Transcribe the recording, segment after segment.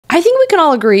I think we can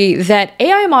all agree that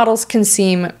AI models can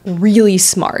seem really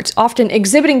smart, often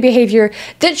exhibiting behavior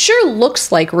that sure looks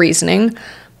like reasoning,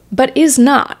 but is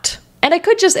not. And I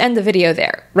could just end the video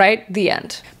there, right? The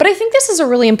end. But I think this is a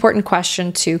really important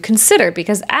question to consider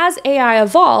because as AI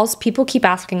evolves, people keep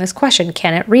asking this question,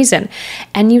 can it reason?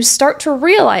 And you start to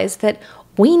realize that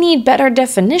we need better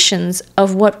definitions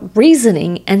of what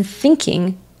reasoning and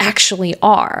thinking actually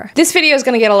are. This video is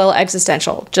going to get a little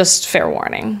existential, just fair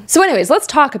warning. So anyways, let's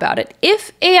talk about it.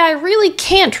 If AI really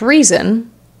can't reason,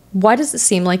 why does it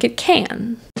seem like it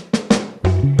can?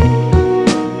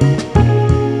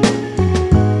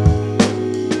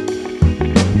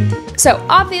 So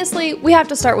obviously, we have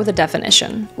to start with a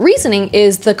definition. Reasoning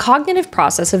is the cognitive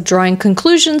process of drawing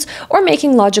conclusions or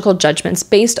making logical judgments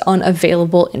based on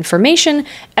available information,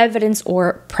 evidence,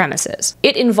 or premises.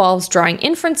 It involves drawing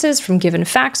inferences from given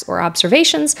facts or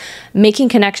observations, making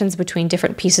connections between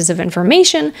different pieces of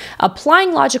information,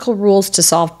 applying logical rules to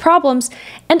solve problems,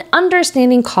 and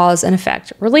understanding cause and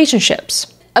effect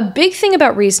relationships. A big thing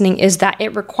about reasoning is that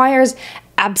it requires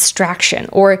abstraction,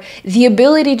 or the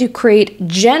ability to create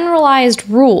generalized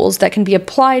rules that can be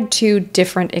applied to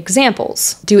different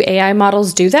examples. Do AI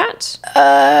models do that?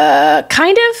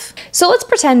 Kind of. So let's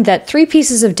pretend that 3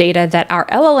 pieces of data that our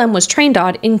LLM was trained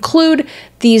on include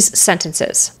these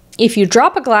sentences. If you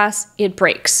drop a glass, it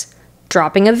breaks.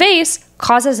 Dropping a vase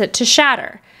causes it to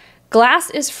shatter.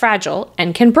 Glass is fragile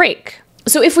and can break.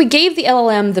 So if we gave the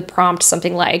LLM the prompt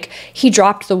something like, he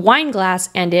dropped the wine glass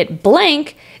and it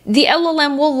blank, the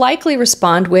LLM will likely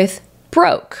respond with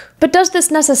broke. But does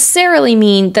this necessarily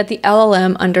mean that the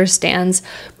LLM understands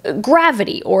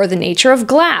gravity or the nature of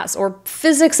glass or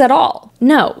physics at all?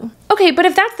 No. Okay, but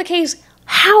if that's the case,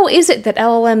 how is it that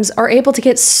LLMs are able to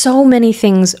get so many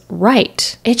things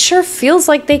right? It sure feels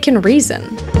like they can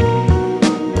reason.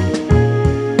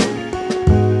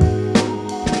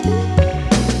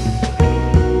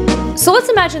 So let's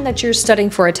imagine that you're studying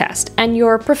for a test and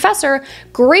your professor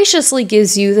graciously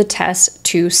gives you the test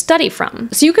to study from.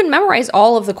 So you can memorize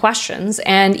all of the questions,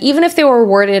 and even if they were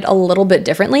worded a little bit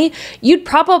differently, you'd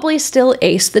probably still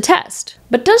ace the test.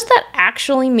 But does that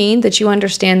actually mean that you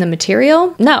understand the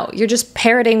material? No, you're just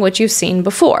parroting what you've seen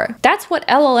before. That's what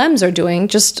LLMs are doing,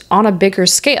 just on a bigger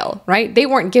scale, right? They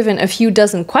weren't given a few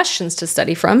dozen questions to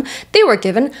study from, they were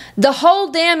given the whole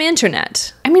damn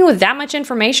internet. I mean, with that much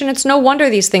information, it's no wonder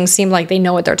these things seem like they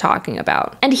know what they're talking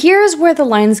about. And here's where the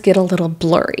lines get a little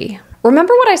blurry.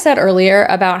 Remember what I said earlier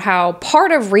about how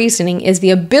part of reasoning is the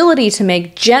ability to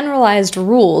make generalized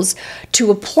rules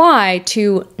to apply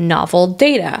to novel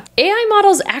data. AI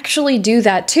models actually do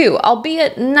that too,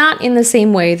 albeit not in the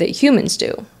same way that humans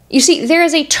do. You see, there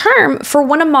is a term for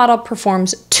when a model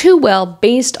performs too well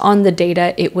based on the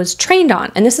data it was trained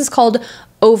on, and this is called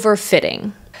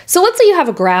overfitting. So let's say you have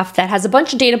a graph that has a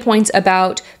bunch of data points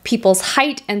about people's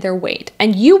height and their weight,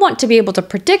 and you want to be able to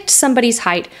predict somebody's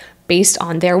height based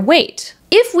on their weight.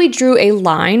 If we drew a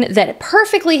line that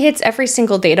perfectly hits every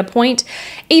single data point,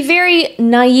 a very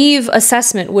naive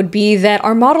assessment would be that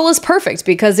our model is perfect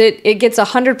because it gets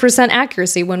 100%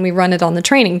 accuracy when we run it on the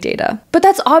training data. But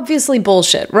that's obviously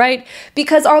bullshit, right?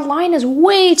 Because our line is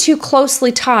way too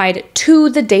closely tied to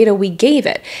the data we gave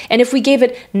it. And if we gave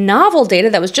it novel data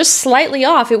that was just slightly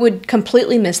off, it would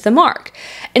completely miss the mark.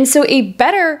 And so a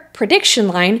better prediction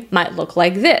line might look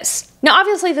like this. Now,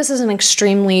 obviously, this is an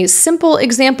extremely simple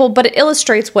example, but it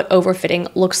illustrates what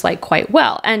overfitting looks like quite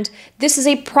well. And this is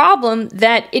a problem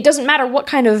that it doesn't matter what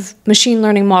kind of machine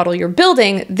learning model you're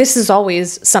building, this is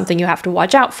always something you have to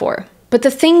watch out for. But the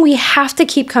thing we have to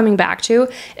keep coming back to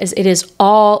is it is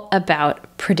all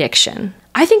about prediction.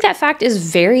 I think that fact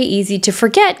is very easy to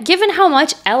forget given how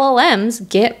much LLMs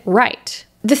get right.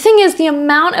 The thing is, the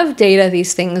amount of data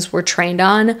these things were trained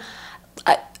on,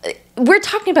 we're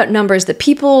talking about numbers that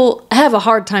people have a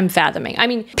hard time fathoming. I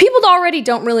mean, people already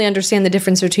don't really understand the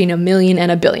difference between a million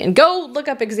and a billion. Go look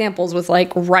up examples with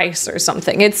like rice or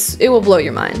something. It will blow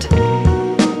your mind.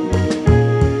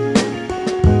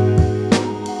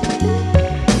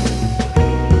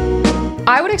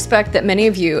 I would expect that many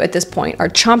of you at this point are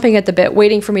chomping at the bit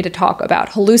waiting for me to talk about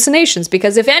hallucinations,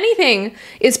 because if anything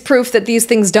is proof that these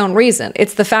things don't reason,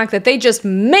 it's the fact that they just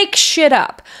make shit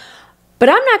up. But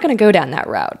I'm not going to go down that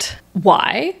route.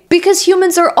 Why? Because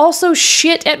humans are also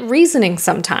shit at reasoning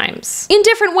sometimes. In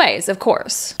different ways, of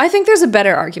course. I think there's a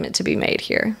better argument to be made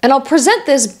here. And I'll present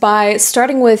this by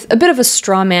starting with a bit of a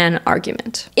straw man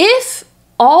argument. If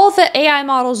all that AI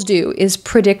models do is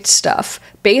predict stuff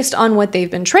based on what they've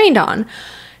been trained on,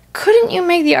 couldn't you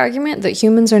make the argument that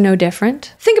humans are no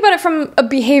different? Think about it from a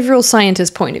behavioral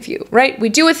scientist point of view, right? We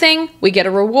do a thing, we get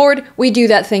a reward, we do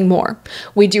that thing more.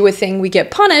 We do a thing, we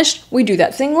get punished, we do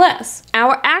that thing less.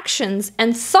 Our actions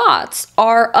and thoughts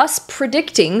are us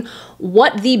predicting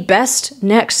what the best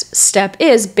next step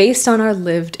is based on our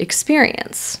lived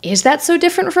experience. Is that so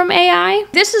different from AI?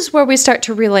 This is where we start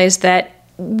to realize that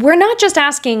we're not just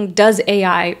asking, does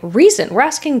AI reason? We're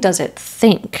asking, does it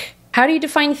think? How do you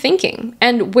define thinking?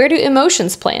 And where do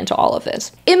emotions play into all of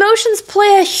this? Emotions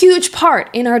play a huge part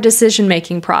in our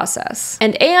decision-making process.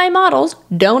 And AI models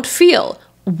don't feel.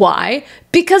 Why?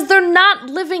 Because they're not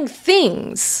living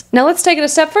things. Now let's take it a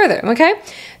step further, okay?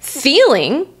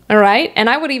 Feeling, all right, and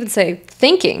I would even say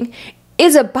thinking,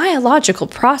 is a biological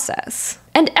process.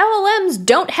 And LLMs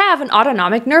don't have an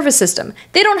autonomic nervous system.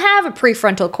 They don't have a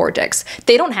prefrontal cortex.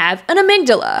 They don't have an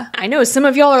amygdala. I know some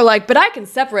of y'all are like, but I can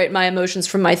separate my emotions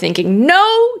from my thinking.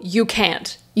 No, you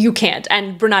can't. You can't,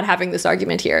 and we're not having this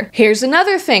argument here. Here's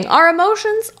another thing. Our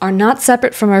emotions are not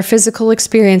separate from our physical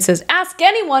experiences. Ask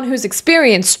anyone who's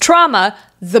experienced trauma.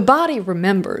 The body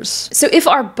remembers. So if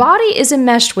our body is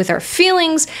enmeshed with our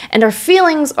feelings, and our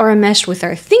feelings are enmeshed with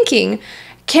our thinking,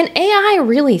 can AI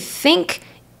really think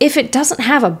if it doesn't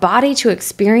have a body to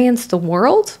experience the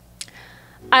world?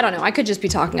 I don't know, I could just be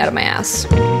talking out of my ass.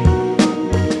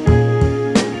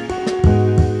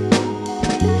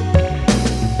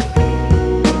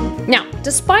 Now,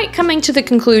 despite coming to the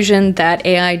conclusion that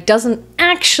AI doesn't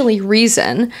actually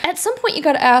reason, at some point you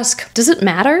gotta ask, does it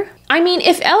matter? I mean,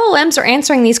 if LLMs are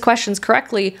answering these questions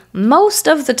correctly most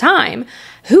of the time,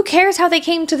 who cares how they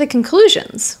came to the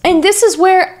conclusions? And this is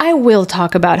where I will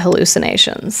talk about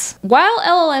hallucinations. While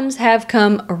LLMs have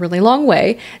come a really long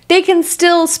way, they can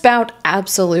still spout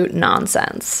absolute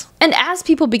nonsense. And as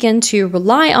people begin to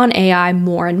rely on AI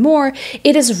more and more,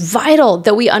 it is vital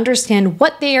that we understand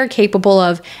what they are capable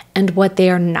of and what they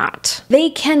are not. They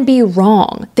can be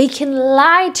wrong. They can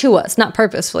lie to us, not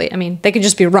purposefully. I mean, they could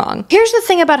just be wrong. Here's the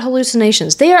thing about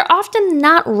hallucinations. They are often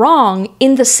not wrong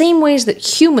in the same ways that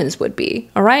humans would be,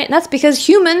 all right? And that's because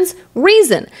humans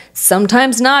reason.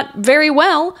 Sometimes not very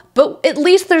well, but at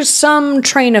least there's some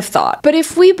train of thought. But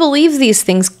if we believe these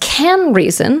things can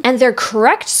reason, and they're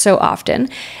correct so often,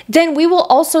 then we will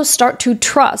also start to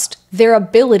trust their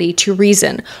ability to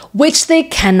reason, which they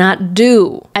cannot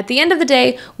do. At the end of the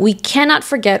day, we cannot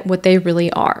forget what they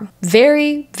really are.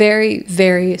 Very, very,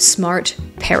 very smart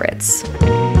parrots.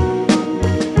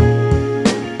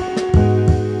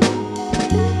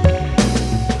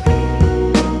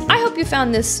 You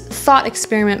found this thought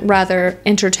experiment rather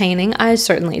entertaining. I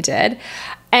certainly did.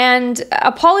 And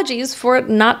apologies for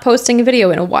not posting a video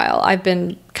in a while. I've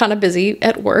been kind of busy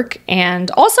at work.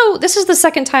 And also, this is the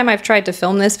second time I've tried to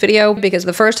film this video because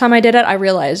the first time I did it, I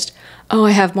realized, oh,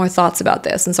 I have more thoughts about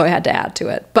this. And so I had to add to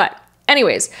it. But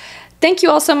anyways, thank you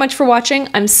all so much for watching.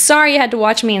 I'm sorry you had to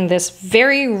watch me in this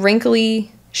very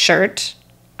wrinkly shirt.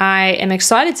 I am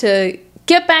excited to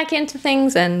get back into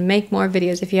things and make more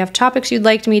videos. If you have topics you'd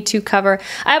like me to cover,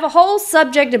 I have a whole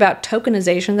subject about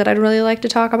tokenization that I'd really like to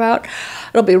talk about.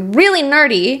 It'll be really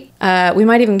nerdy. We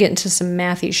might even get into some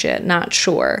mathy shit, not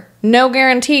sure. No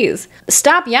guarantees.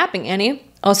 Stop yapping, Annie.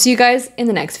 I'll see you guys in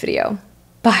the next video.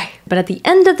 Bye. But at the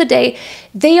end of the day,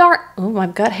 they are, oh,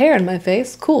 I've got hair in my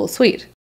face. Cool, sweet.